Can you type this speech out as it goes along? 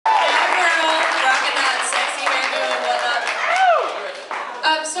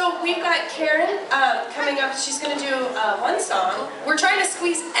we've got Karen coming up. She's going to do one song. We're trying to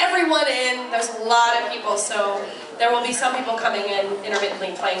squeeze everyone in. There's a lot of people, so there will be some people coming in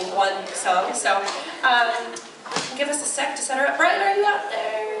intermittently playing one song. So give us a sec to set her up. Brian, are you out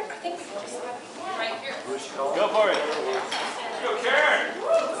there? I think right here. Go for it. Go, Karen.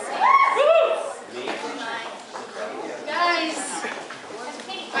 Guys,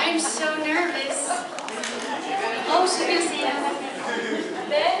 I'm so nervous. Oh, she's gonna say that.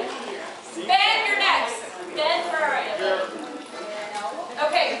 Ben, you're next. Ben, where are you?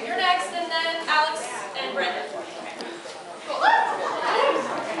 Okay, you're next, and then Alex and Brendan.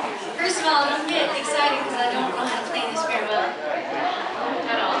 First of all, don't get excited because I don't know how to play this very well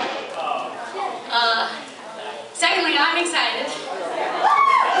at all. Secondly, I'm excited.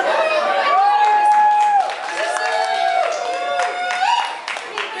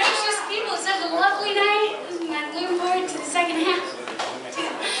 Gracious people, it's such a lovely night. I'm looking forward to the second half.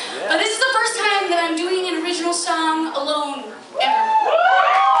 But this is the first time that I'm doing an original song alone, ever.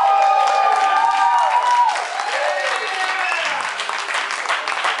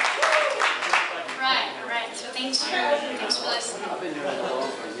 Right. So thanks for listening. I've been doing it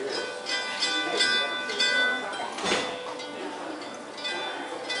alone for years.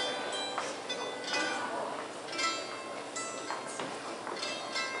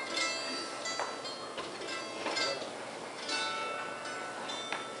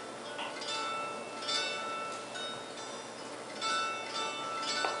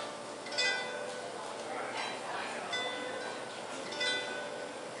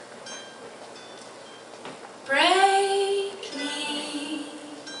 Break me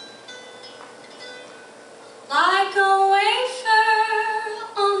like a wafer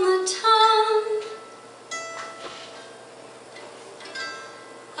on the tongue.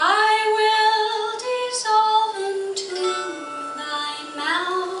 I will dissolve into thy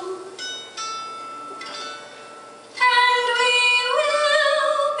mouth, and we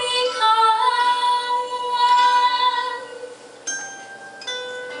will become one.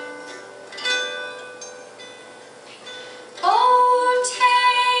 Oh,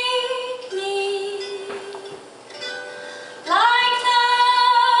 take me like the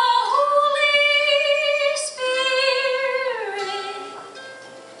Holy Spirit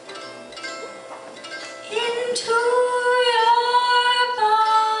into